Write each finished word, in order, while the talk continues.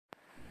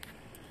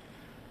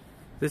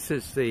This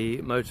is the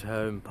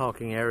motorhome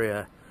parking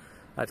area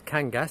at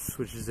Cangas,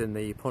 which is in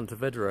the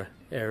Pontevedra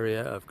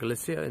area of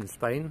Galicia in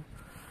Spain.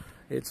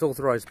 It's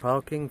authorised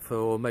parking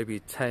for maybe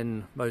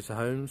 10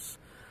 motorhomes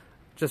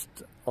just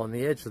on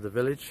the edge of the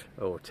village,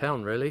 or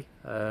town really.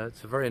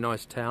 It's a very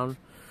nice town.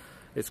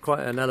 It's quite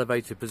an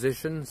elevated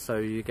position, so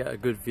you get a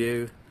good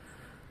view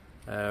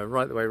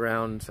right the way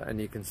around,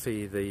 and you can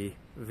see the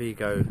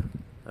Vigo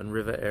and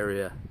river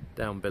area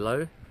down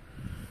below.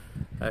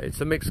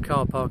 It's a mixed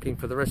car parking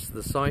for the rest of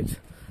the site.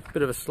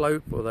 Bit of a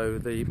slope, although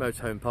the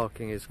motorhome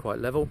parking is quite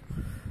level,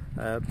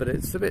 but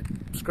it's a bit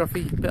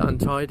scruffy, a bit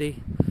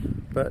untidy,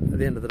 but at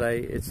the end of the day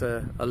it's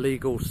a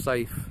legal,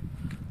 safe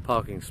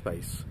parking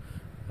space.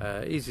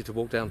 Easy to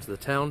walk down to the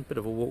town, bit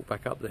of a walk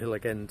back up the hill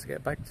again to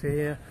get back to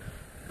here,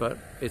 but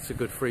it's a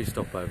good free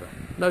stopover.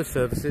 No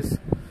services,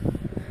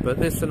 but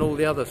this and all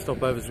the other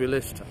stopovers we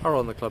list are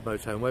on the Club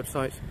Motorhome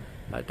website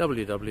at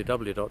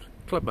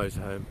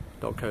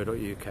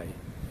www.clubmotorhome.co.uk.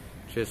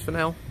 Cheers for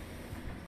now.